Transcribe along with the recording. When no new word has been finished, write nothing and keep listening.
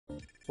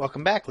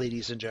Welcome back,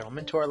 ladies and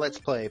gentlemen, to our Let's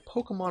Play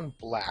Pokemon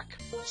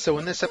Black. So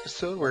in this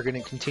episode, we're going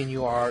to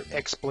continue our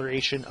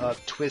exploration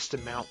of Twist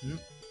Mountain,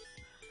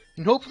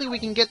 and hopefully we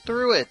can get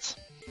through it.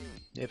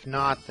 If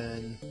not,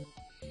 then...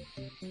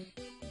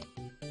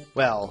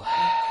 well...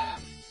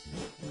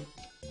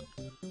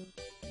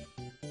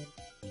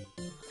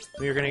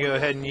 we're going to go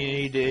ahead and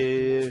need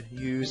to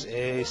use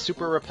a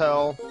Super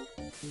Repel,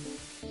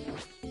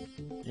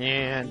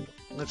 and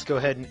let's go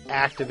ahead and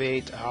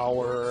activate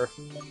our...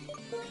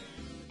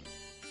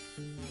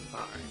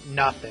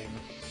 nothing.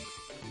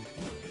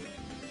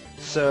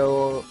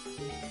 So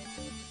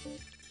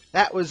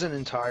that was an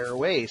entire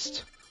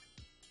waste.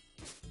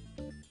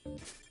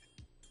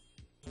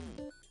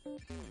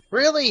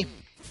 Really?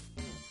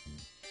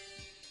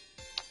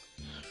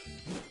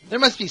 There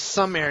must be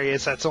some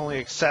areas that's only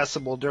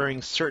accessible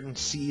during certain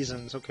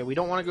seasons. Okay, we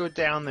don't want to go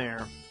down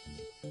there.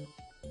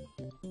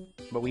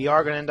 But we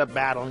are going to end up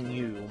battling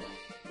you.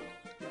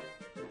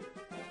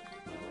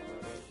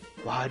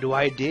 Why do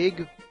I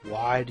dig?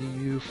 Why do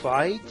you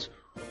fight?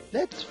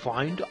 Let's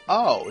find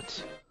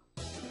out.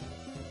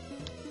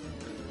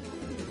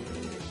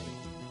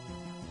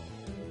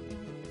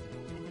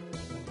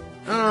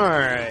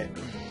 Alright.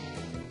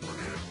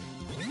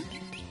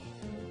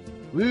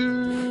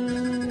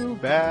 Woo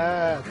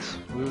bat,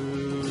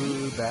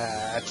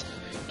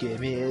 give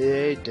me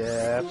a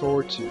death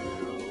or two.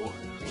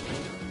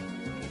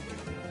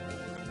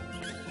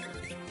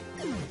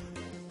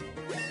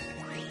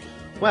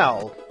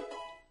 Well,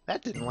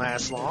 that didn't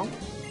last long.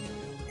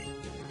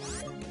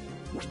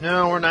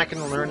 No, we're not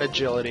going to learn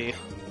agility.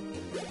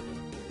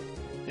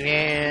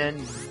 And...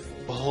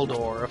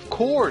 Bulldor, of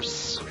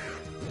course!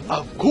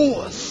 Of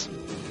course!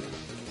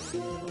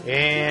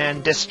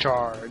 And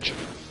Discharge.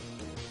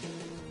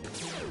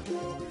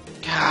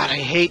 God, I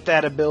hate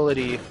that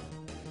ability.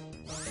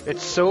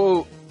 It's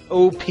so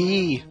OP.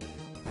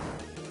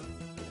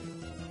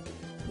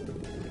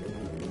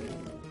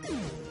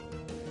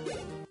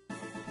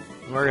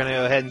 We're going to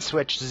go ahead and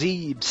switch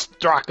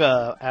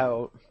Straka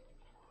out.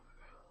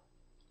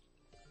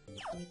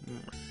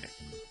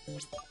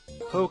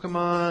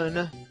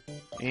 Pokemon,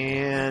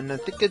 and I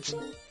think it's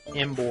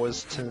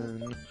Embor's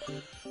turn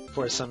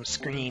for some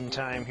screen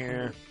time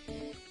here.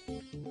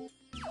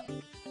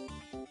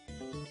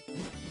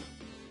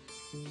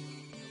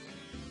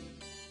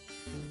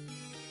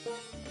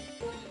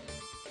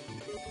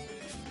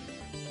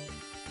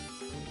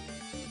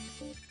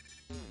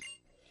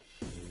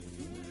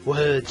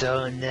 Words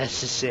are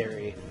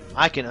unnecessary.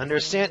 I can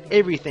understand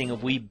everything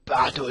if we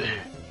battle.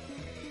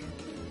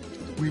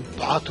 We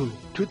battle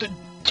to the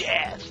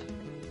death!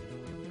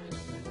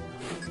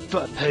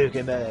 For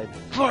Pokemon!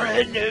 For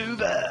a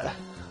Nova!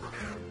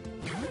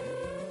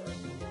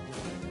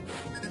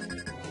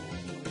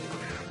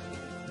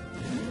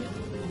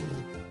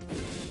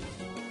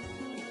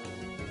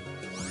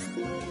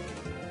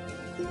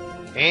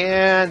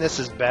 And this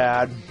is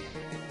bad.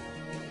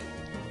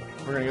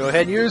 We're gonna go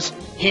ahead and use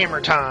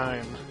Hammer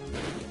Time!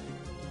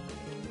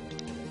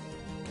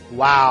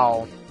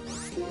 Wow.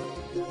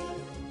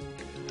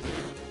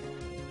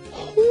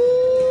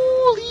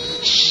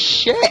 Holy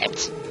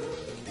shit!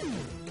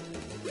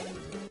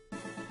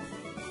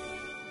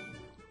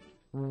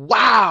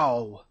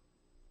 Wow!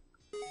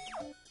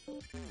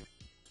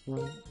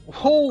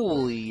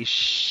 Holy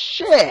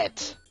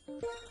shit!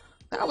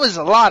 That was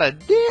a lot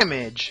of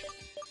damage!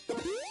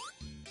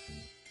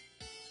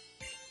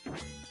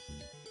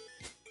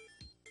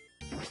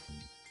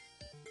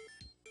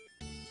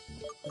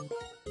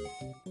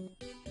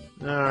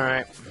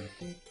 Alright.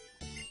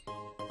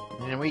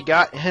 And we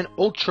got an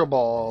Ultra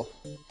Ball.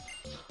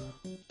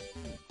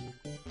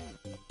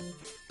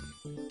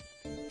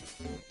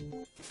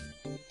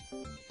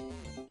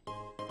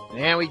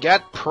 And we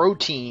got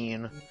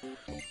Protein.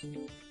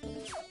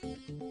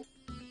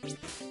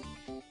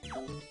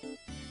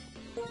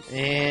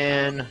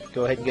 And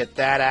go ahead and get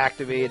that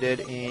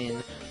activated.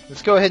 And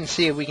let's go ahead and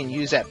see if we can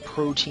use that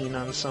Protein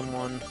on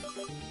someone.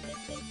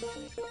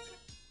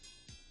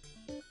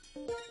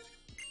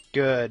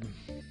 Good.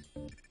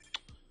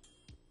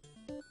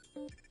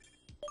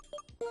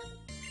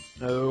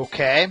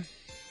 Okay.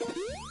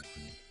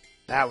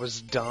 That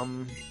was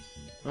dumb.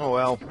 Oh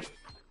well.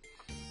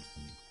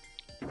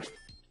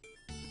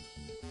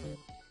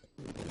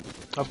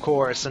 Of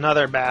course,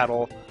 another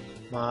battle.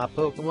 My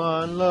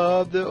Pokemon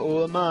love the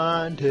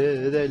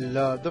oil-minded, they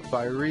love the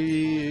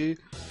fiery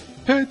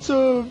hits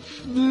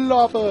of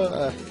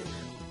lava.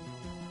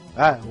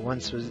 I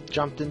once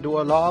jumped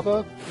into a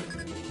lava,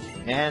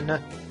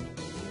 and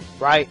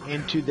right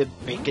into the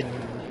bacon.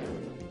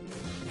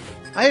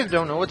 I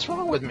don't know what's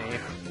wrong with me.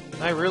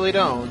 I really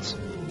don't.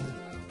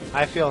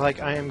 I feel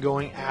like I am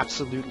going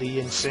absolutely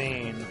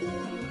insane.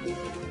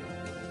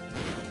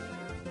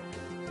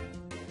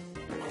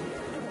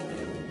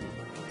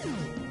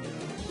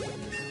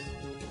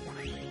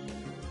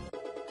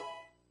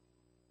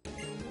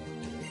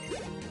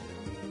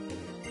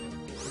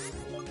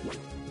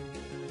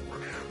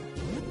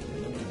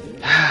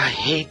 I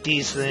hate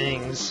these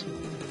things.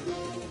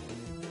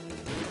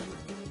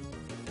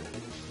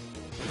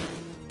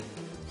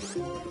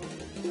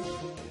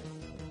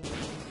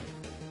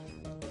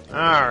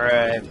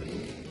 Alright.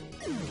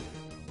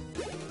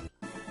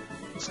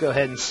 Let's go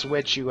ahead and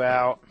switch you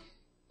out.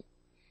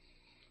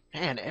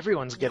 Man,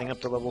 everyone's getting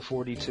up to level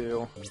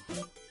 42.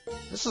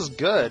 This is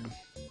good.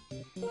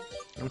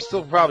 I'm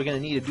still probably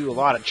going to need to do a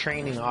lot of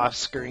training off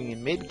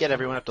screen. Maybe get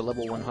everyone up to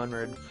level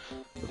 100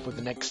 before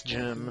the next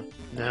gym.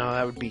 No,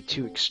 that would be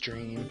too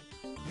extreme.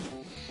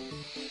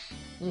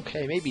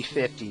 Okay, maybe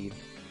 50.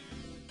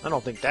 I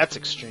don't think that's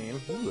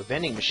extreme. Ooh, a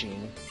vending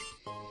machine.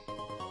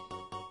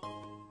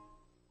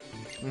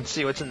 Let's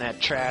see what's in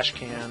that trash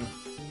can.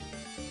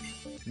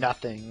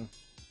 Nothing.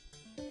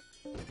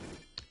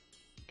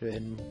 Go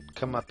ahead and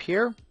come up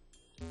here.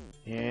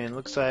 And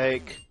looks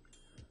like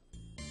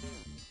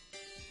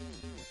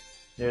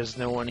there's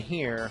no one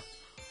here.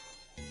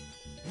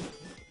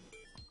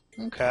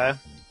 Okay.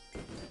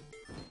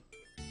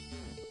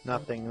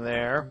 Nothing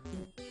there.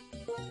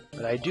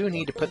 But I do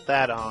need to put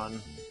that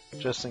on,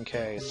 just in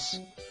case.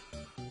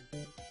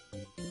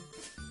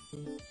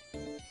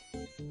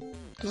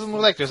 Doesn't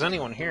look like there's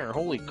anyone here.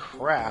 Holy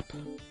crap.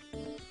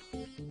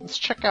 Let's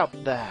check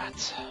out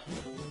that.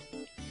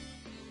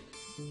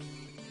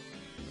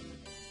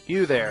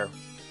 You there.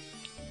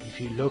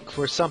 If you look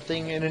for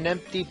something in an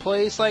empty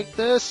place like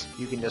this,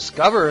 you can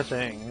discover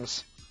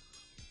things.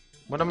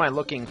 What am I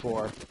looking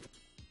for?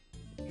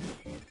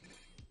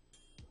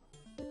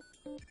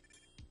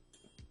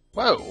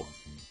 Whoa!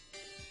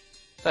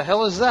 The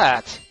hell is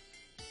that?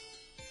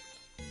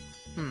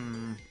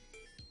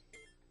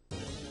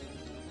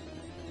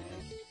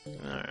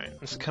 Alright,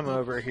 let's come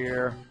over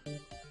here.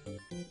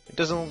 It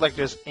doesn't look like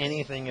there's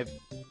anything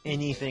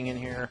in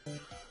here.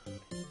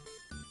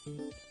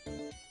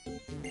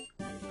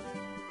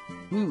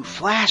 Ooh,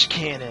 flash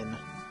cannon!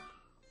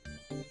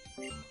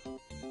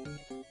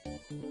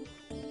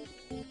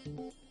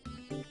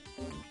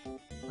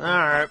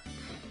 Alright.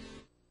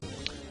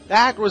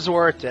 That was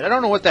worth it. I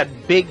don't know what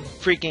that big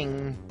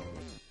freaking...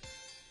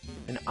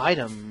 an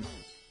item.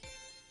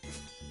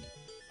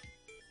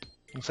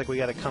 Looks like we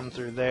gotta come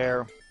through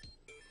there.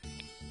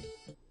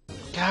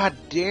 God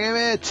damn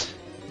it!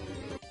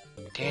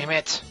 Damn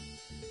it!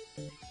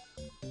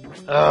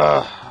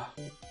 Ugh.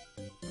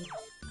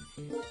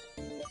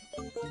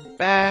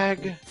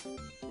 Bag.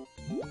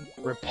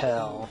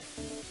 Repel.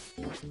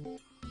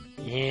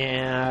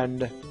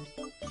 And...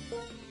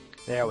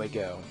 there we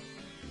go.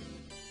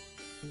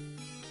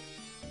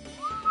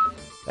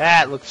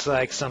 That looks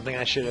like something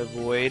I should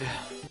avoid.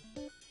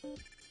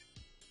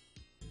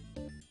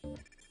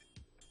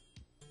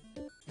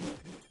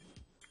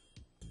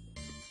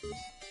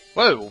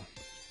 Whoa!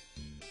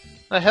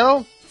 The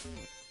hell?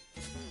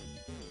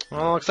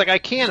 Well, looks like I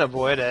can't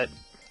avoid it.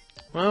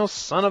 Well,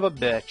 son of a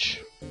bitch.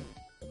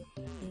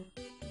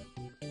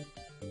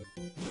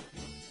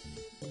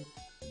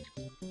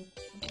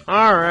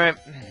 Alright.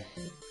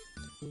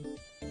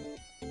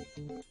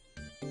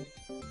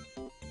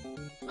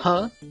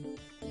 Huh?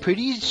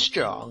 Pretty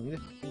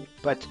strong,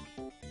 but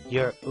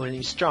you're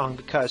only strong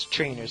because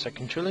trainers are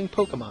controlling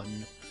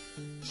Pokemon.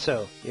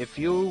 So, if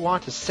you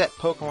want to set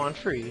Pokemon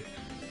free,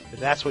 if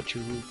that's what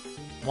you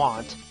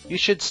want, you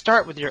should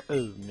start with your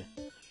own.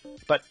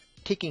 But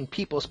taking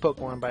people's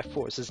Pokemon by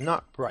force is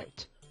not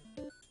right.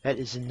 That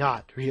is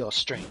not real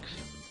strength.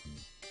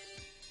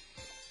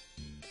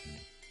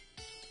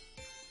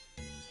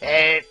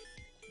 Hey,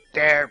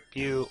 there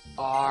you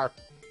are.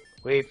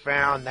 We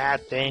found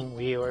that thing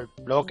we were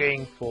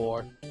looking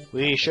for.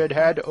 We should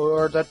head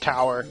over the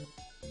tower.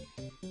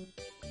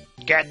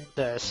 Get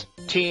this.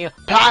 Team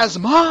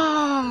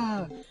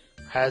Plasma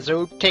has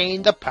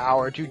obtained the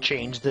power to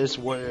change this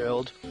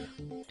world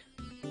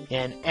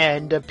and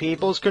end the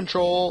people's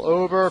control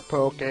over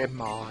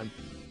Pokemon.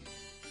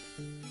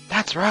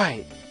 That's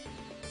right.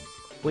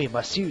 We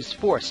must use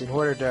force in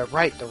order to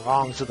right the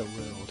wrongs of the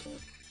world.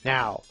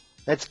 Now,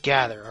 let's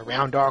gather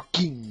around our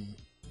king,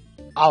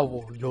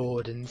 our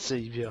Lord and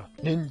Savior,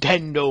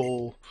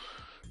 Nintendo.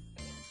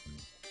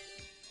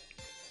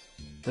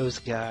 Those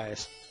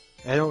guys,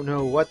 I don't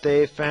know what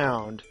they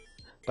found,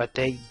 but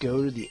they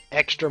go to the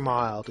extra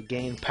mile to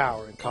gain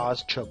power and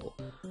cause trouble.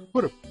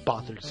 What a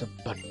bothersome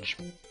bunch.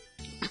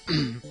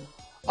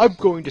 I'm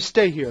going to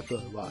stay here for a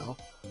while.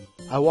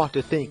 I want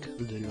to think a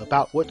little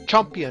about what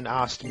Champion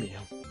asked me.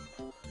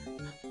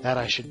 That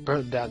I should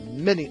burn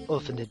down many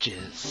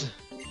orphanages.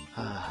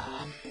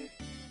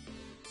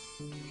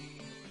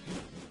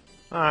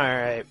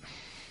 Alright.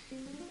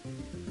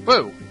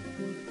 Whoa!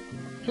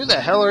 Who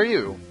the hell are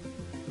you?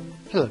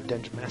 Hello,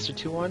 Dungeon Master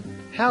 2-1.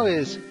 How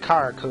is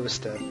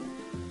Caracosta?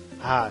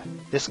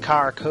 This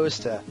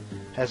Caracosta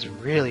has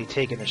really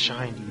taken a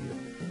shine to you.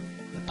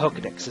 The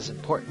Pokedex is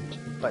important,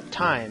 but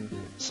time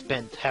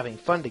spent having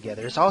fun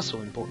together is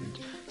also important.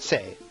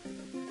 Say,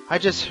 I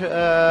just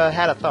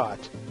had a thought.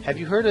 Have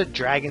you heard of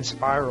Dragon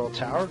Spiral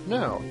Tower?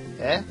 No.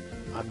 Eh?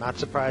 I'm not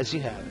surprised you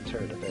haven't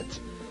heard of it.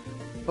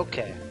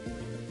 Okay.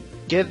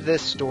 Give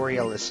this story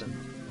a listen.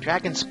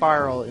 Dragon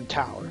Spiral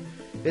Tower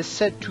is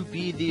said to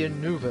be the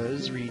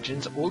Unuvas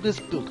region's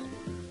oldest building.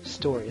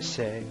 Stories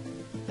say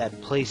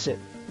that place it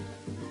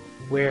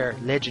where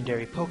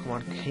legendary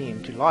Pokemon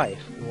came to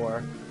life,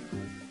 or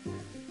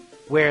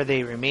where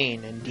they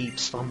remain in deep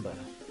slumber.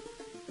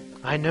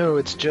 I know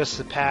it's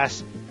just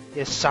past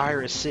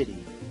Osiris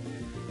City,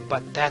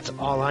 but that's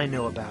all I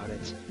know about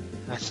it.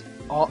 That's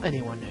all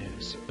anyone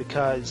knows,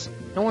 because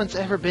no one's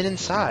ever been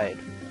inside.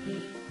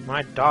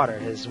 My daughter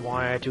has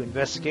wanted to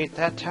investigate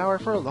that tower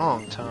for a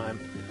long time.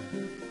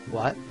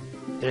 What?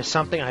 There's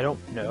something I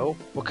don't know?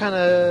 What kind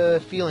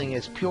of feeling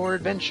is pure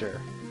adventure?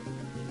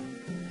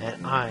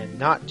 And I'm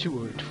not too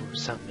old for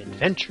some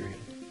adventuring.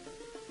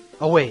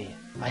 Oh wait,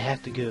 I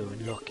have to go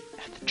and look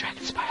at the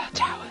Dragon Spiral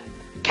Tower.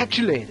 Catch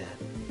you later.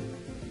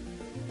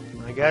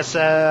 I guess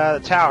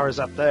the tower's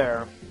up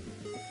there.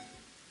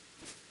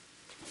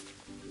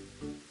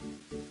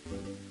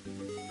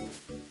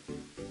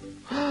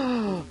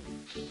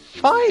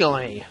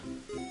 Finally!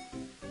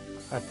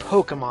 A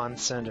Pokemon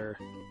Center.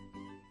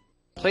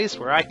 Place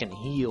where I can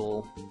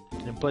heal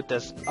and put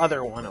this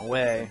other one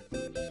away.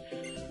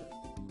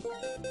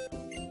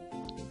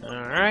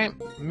 Alright,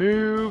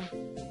 move.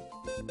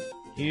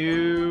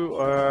 You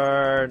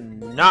are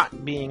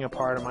not being a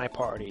part of my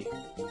party.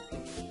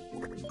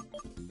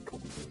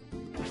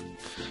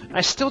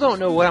 I still don't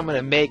know what I'm going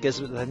to make as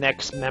the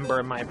next member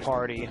of my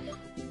party.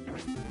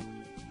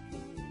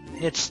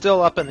 It's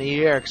still up in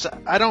the air, because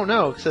I don't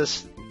know,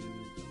 because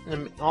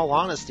in all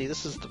honesty,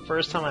 this is the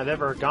first time I've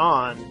ever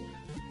gone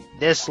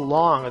this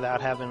long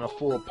without having a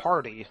full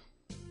party.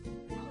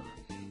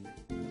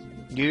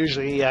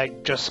 Usually I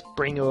just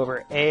bring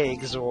over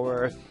eggs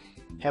or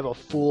have a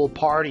full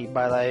party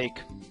by like...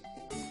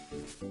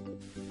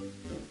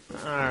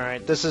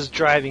 Alright, this is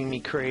driving me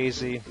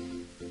crazy.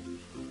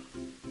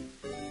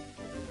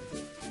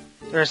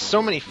 There's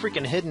so many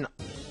freaking hidden...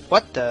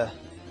 What the...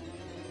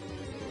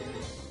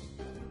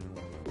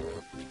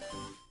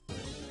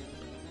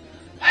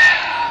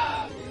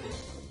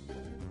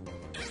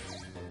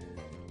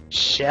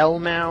 Shell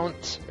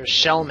mount? Or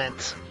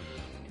Shellment.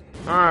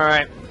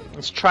 Alright,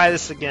 let's try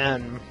this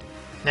again.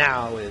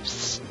 Now with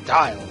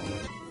style.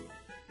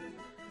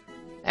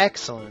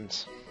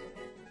 Excellent.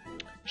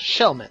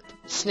 Shellmet,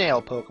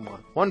 snail Pokemon.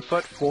 1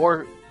 foot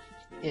 4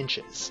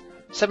 inches.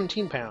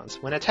 17 pounds.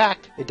 When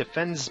attacked, it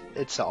defends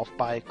itself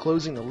by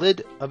closing the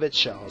lid of its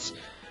shells.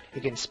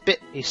 It can spit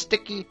a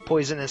sticky,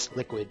 poisonous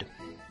liquid.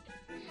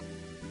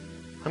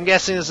 I'm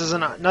guessing this is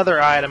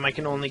another item I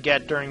can only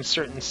get during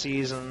certain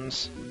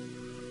seasons.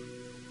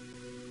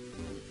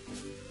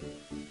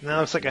 And that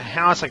looks like a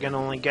house I can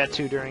only get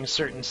to during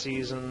certain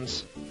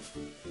seasons.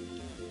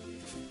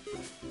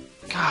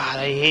 God,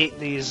 I hate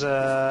these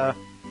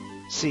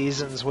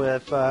seasons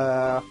with...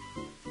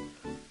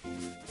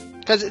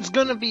 Because it's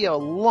gonna be a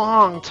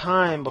long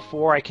time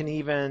before I can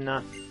even...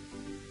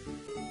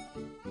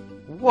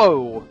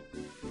 Whoa!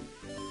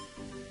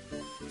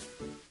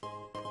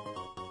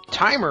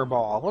 Timer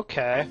ball,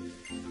 okay.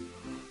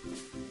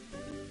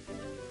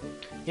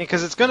 Yeah,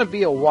 because it's gonna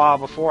be a while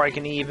before I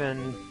can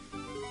even...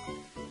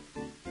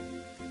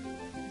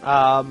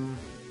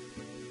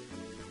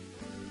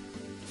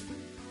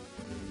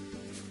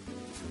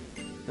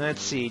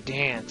 Let's see,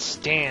 dance,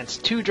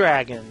 2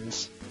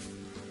 dragons.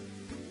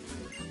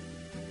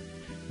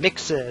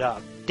 Mix it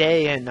up,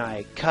 day and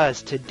night,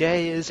 'cause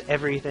today is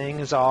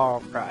everything's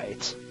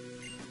alright.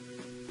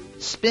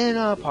 Spin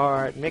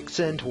apart, mix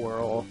and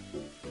twirl.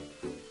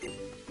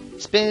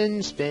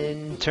 Spin,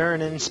 spin,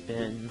 turn and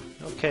spin.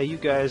 Okay, you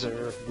guys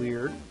are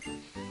weird.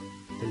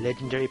 The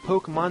legendary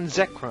Pokemon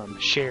Zekrom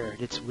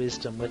shared its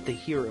wisdom with the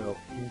hero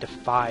and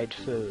defied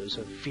foes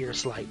with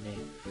fierce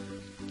lightning.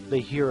 The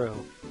hero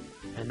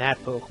and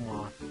that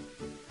Pokemon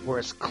were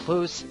as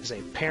close as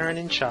a parent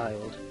and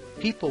child.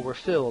 People were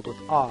filled with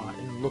awe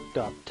and looked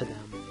up to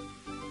them.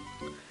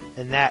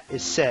 And that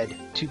is said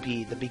to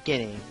be the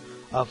beginning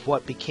of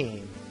what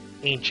became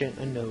Ancient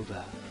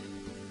Unova.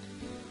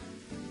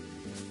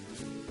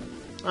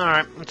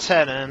 Alright, let's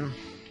head in.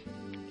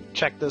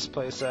 Check this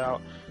place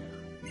out.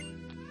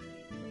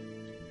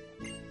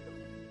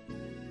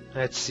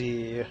 Let's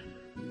see.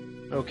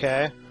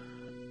 Okay.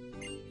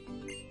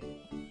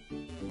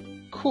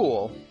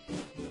 Cool.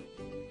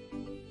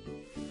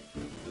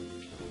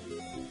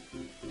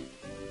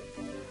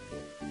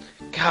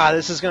 God,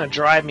 this is gonna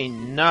drive me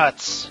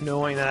nuts,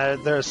 knowing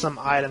that there's some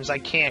items I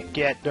can't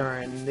get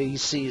during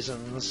these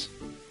seasons.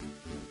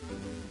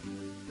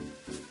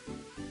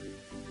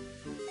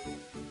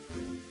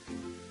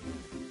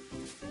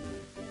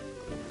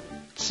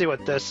 Let's see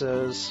what this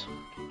is.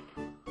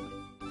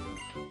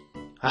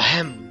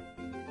 Ahem.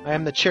 I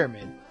am the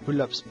chairman who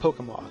loves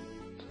Pokemon.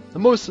 The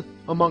most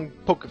among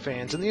Poke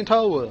fans in the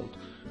entire world.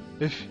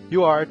 If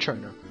you are a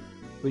trainer,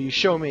 will you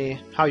show me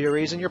how you're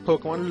raising your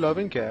Pokemon with love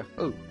and care?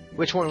 Oh,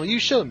 which one will you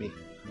show me?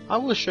 I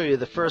will show you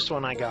the first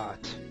one I got.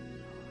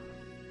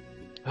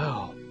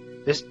 Oh,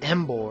 this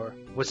Embor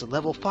was a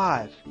level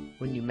 5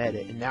 when you met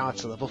it, and now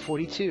it's a level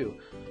 42.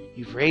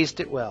 You've raised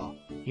it well.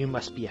 You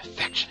must be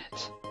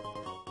affectionate.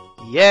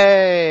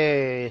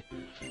 Yay!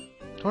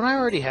 Don't I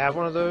already have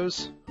one of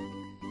those?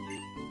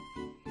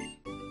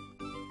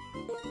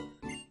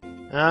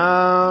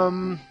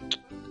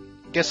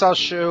 Guess I'll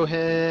show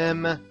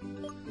him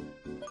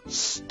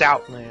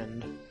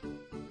Stoutland.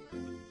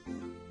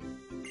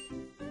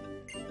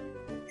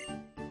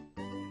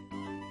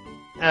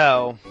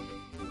 Oh.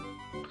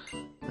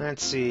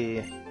 Let's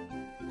see.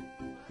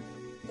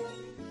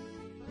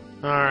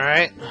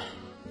 Alright.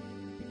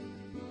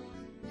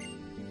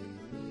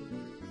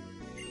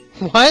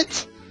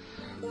 What?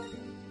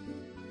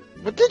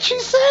 What did she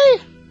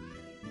say?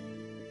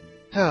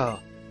 Oh.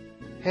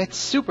 It's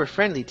super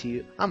friendly to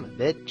you. I'm a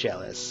bit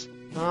jealous.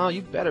 Oh,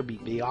 you better be,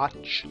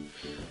 biatch.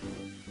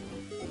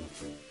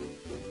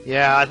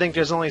 Yeah, I think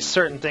there's only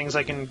certain things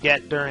I can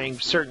get during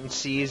certain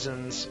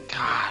seasons.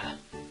 God.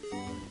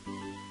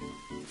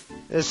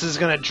 This is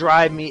gonna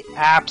drive me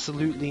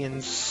absolutely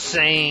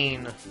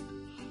insane.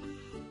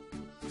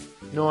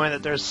 Knowing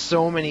that there's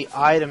so many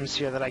items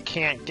here that I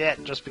can't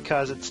get just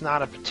because it's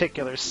not a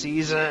particular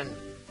season.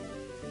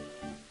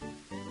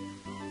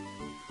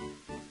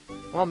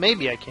 Well,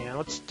 maybe I can.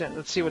 Let's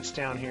see what's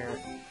down here.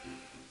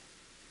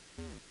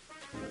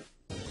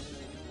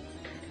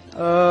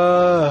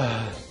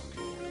 Oh.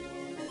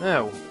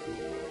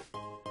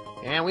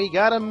 And we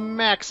got a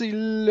Maxi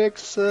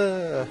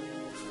Elixir.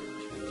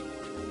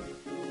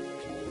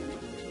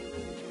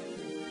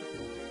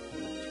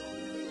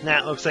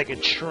 That looks like a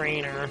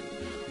trainer.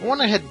 I want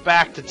to head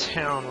back to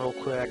town real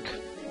quick.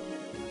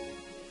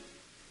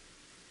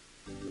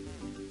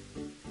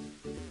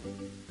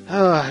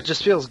 It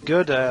just feels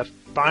good to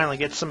finally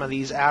get some of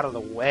these out of the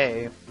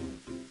way.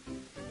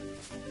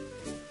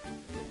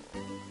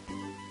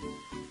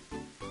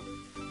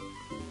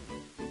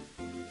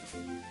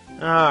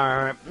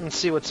 Alright, let's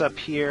see what's up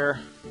here.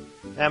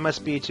 That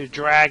must be to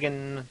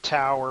Dragon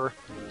Tower.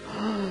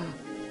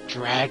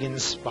 Dragon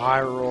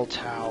Spiral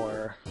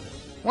Tower.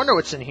 Wonder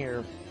what's in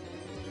here.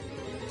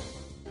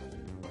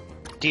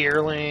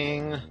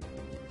 Deerling.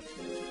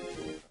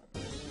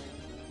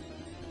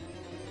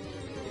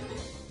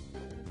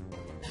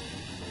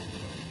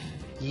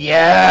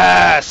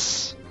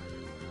 Yes!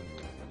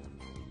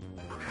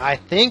 I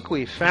think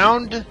we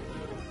found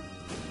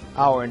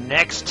our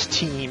next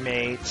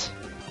teammate.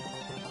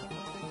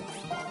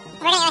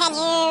 We're gonna go ahead and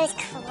use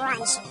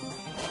Crunch.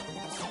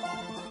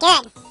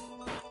 Good.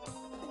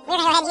 We're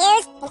gonna go ahead and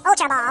use an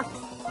Ultra Ball.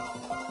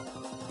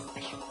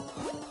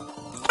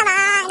 Come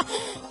on!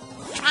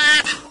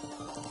 Crap.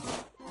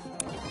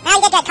 Oh,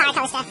 you did good, Car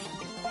Coaster.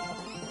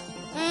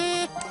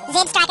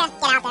 Zib Striker,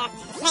 get out there.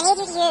 And I need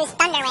you to use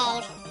Thunder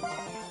Wave.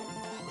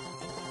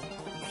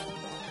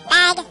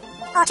 Bag,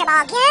 Ultra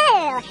Ball, go!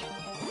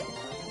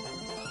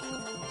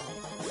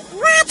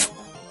 What?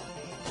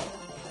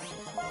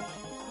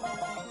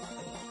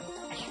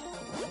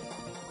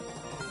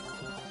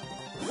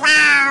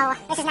 Wow,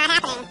 this is not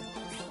happening.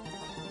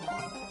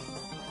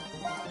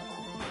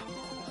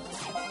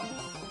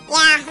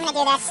 Yeah, I'm gonna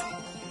do this.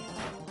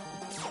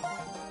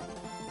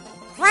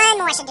 One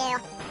more should do.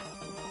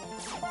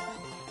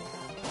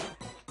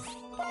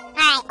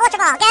 Alright, Ultra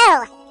Ball, go!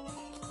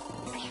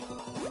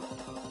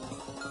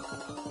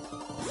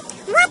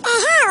 What the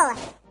hell?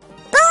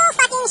 Bull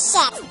fucking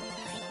shit!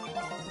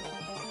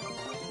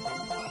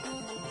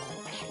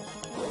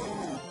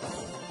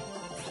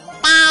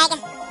 Bag.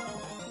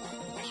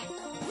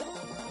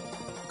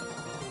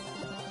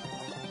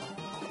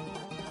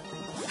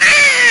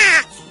 Ah!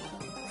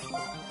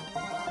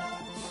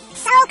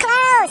 So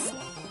close!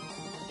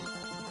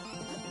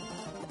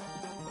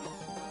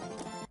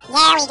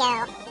 There we go.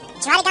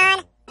 Druddigon,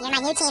 you're my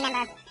new team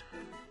member.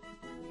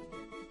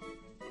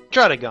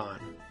 Druddigon,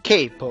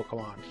 cave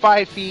Pokemon,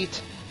 5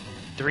 feet,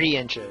 3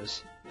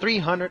 inches,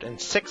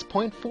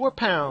 306.4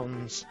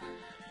 pounds.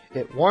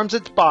 It warms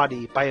its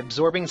body by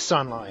absorbing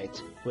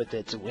sunlight with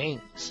its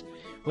wings.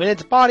 When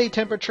its body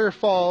temperature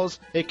falls,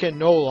 it can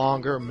no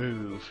longer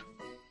move.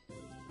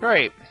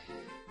 Right.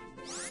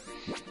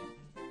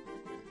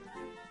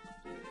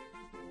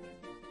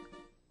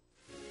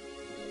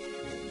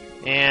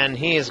 And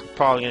he is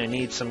probably going to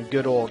need some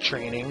good old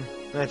training.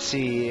 Let's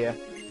see.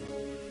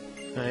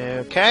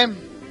 Okay.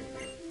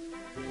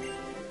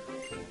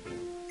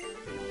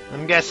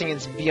 I'm guessing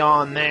it's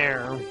beyond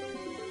there.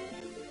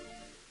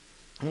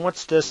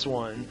 What's this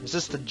one? Is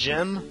this the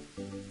gym?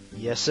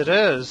 Yes, it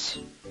is.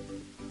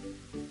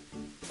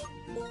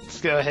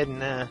 Let's go ahead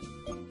and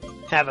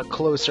have a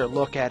closer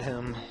look at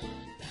him.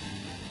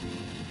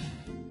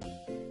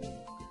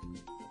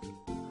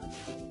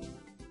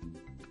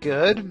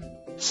 Good.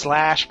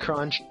 Slash,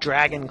 Crunch,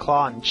 Dragon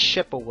Claw, and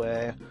Chip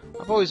Away.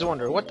 I've always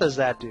wondered, what does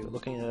that do?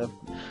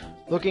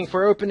 Looking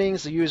for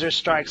openings, the user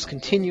strikes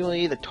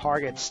continually, the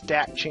target's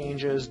stat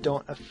changes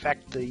don't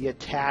affect the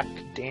attack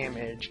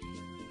damage.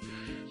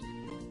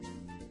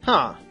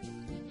 Huh.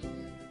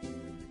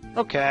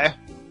 Okay.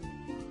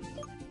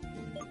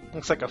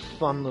 Looks like a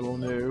fun little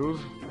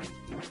move.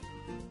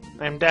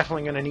 I'm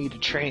definitely going to need to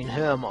train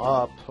him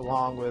up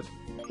along with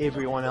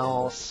everyone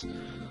else.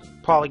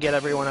 Probably get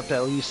everyone up to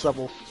at least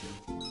level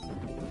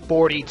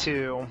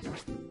 42.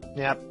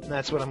 Yep,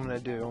 that's what I'm going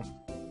to do.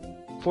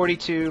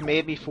 42,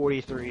 maybe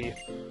 43.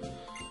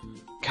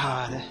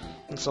 God,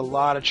 it's a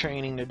lot of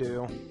training to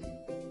do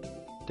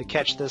to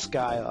catch this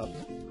guy up.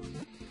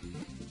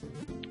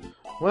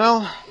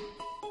 Well,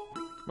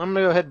 I'm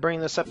going to go ahead and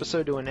bring this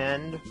episode to an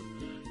end.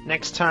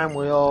 Next time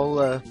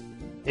we'll,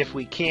 if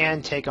we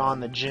can, take on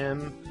the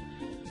gym.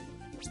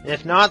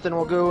 If not, then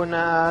we'll go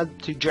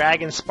to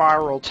Dragon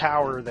Spiral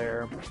Tower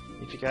there.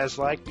 If you guys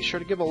like, be sure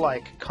to give a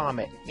like,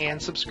 comment,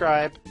 and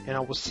subscribe, and I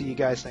will see you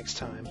guys next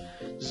time.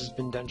 This has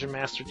been Dungeon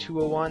Master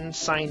 201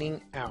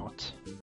 signing out.